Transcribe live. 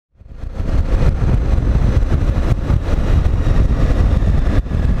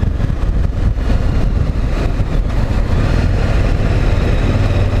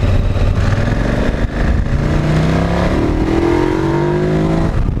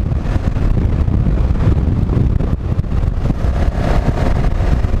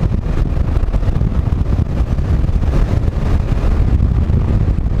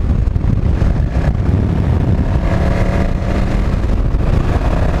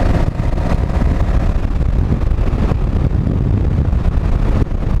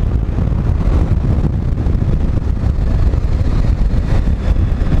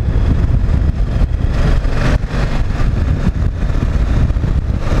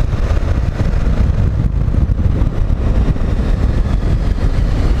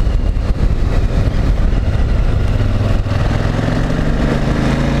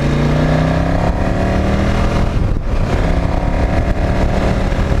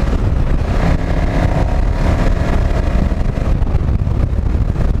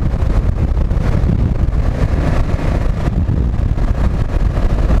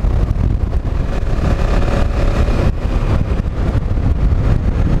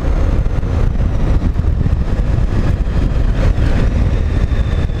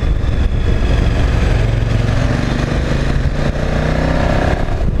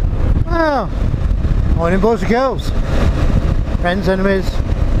Morning boys and girls, friends, enemies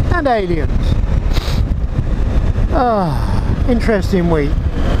and aliens. Interesting week.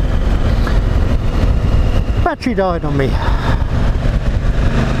 Battery died on me.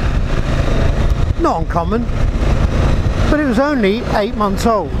 Not uncommon, but it was only 8 months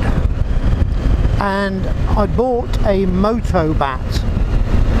old, and I bought a Motobatt.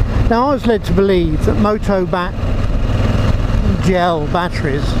 Now I was led to believe that Motobatt gel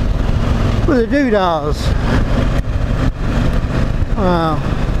batteries were the doodahs. Well,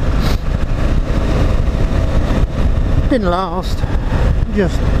 didn't last.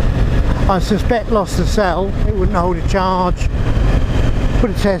 Just, I suspect, lost the cell. It wouldn't hold a charge.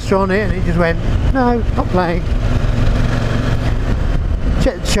 Put a tester on it and it just went, no, not playing.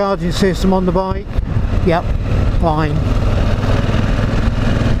 Checked the charging system on the bike. Yep, fine.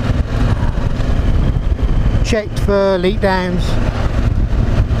 Checked for leak downs,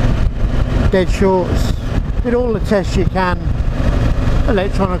 dead shorts, did all the tests you can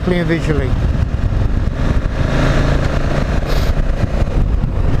electronically and visually.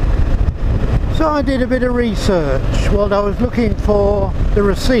 So I did a bit of research while I was looking for the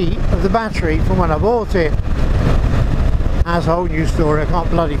receipt of the battery from when I bought it. That's a whole new story, I can't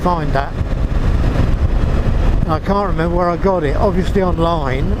bloody find that. I can't remember where I got it, obviously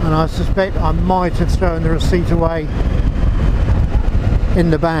online, and I suspect I might have thrown the receipt away in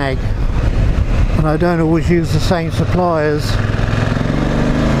the bag, and I don't always use the same suppliers.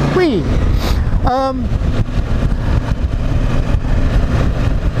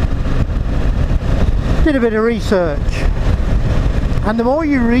 Did a bit of research, and the more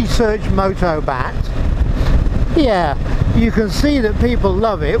you research Motobatt, yeah, you can see that people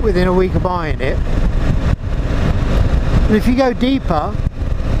love it within a week of buying it. And if you go deeper,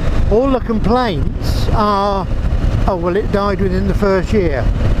 all the complaints are, oh well, it died within the first year,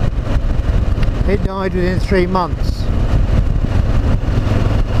 it died within 3 months,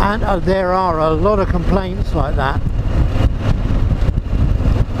 and there are a lot of complaints like that.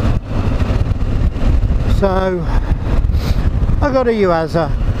 So I got a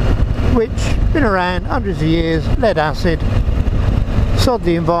Yuasa, which been around hundreds of years, lead acid, sod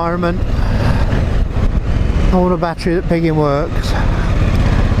the environment. I want a battery that pigging works.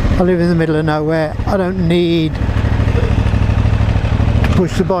 I live in the middle of nowhere. I don't need to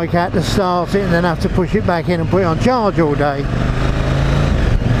push the bike out to start it and then have to push it back in and put it on charge all day.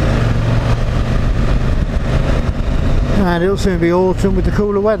 And it'll soon be autumn with the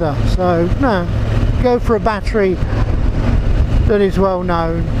cooler weather, so no, go for a battery that is well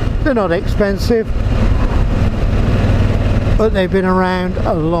known. They're not expensive, but they've been around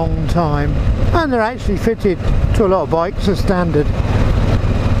a long time, and they're actually fitted to a lot of bikes as standard.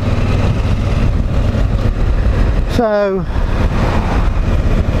 So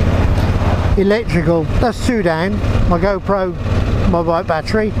electrical, that's 2 down. My GoPro, my bike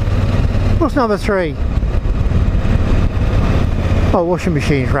battery. What's number 3? Oh, washing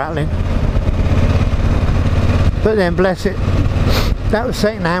machine's rattling. But then, bless it, that was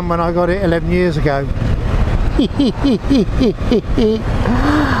second hand when I got it 11 years ago.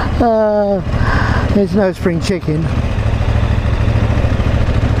 There's no spring chicken.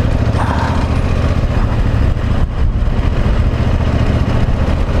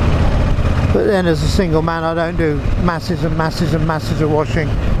 But then as a single man I don't do masses and masses and masses of washing.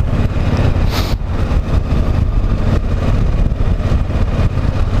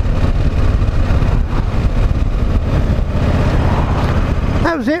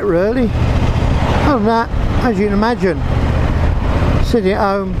 That was it really. Other than that, as you can imagine, sitting at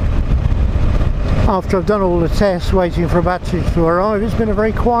home after I've done all the tests waiting for a battery to arrive, it's been a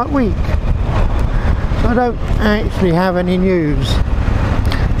very quiet week. So I don't actually have any news.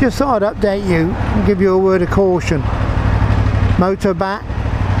 Just thought I'd update you and give you a word of caution. Motobatt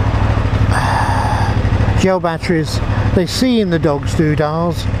gel batteries, they seem the dog's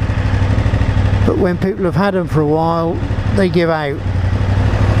doodahs, but when people have had them for a while, they give out.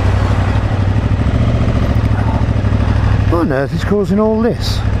 What on earth is causing all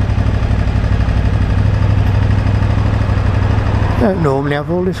this? I don't normally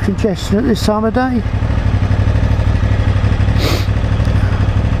have all this congestion at this time of day.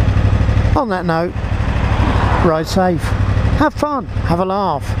 On that note, ride safe, have fun, have a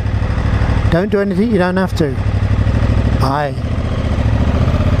laugh, don't do anything you don't have to. Bye.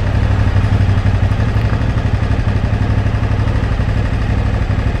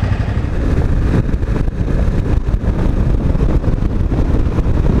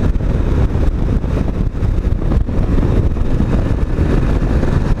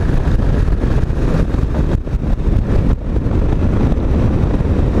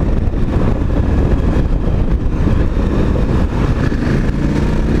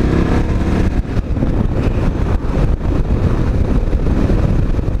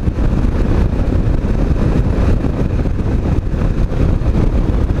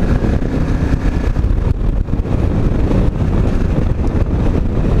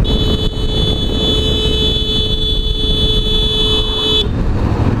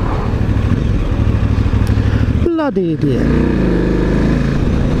 bloody idiot.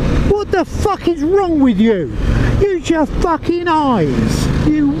 What the fuck is wrong with you? Use your fucking eyes,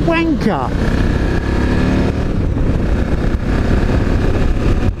 you wanker.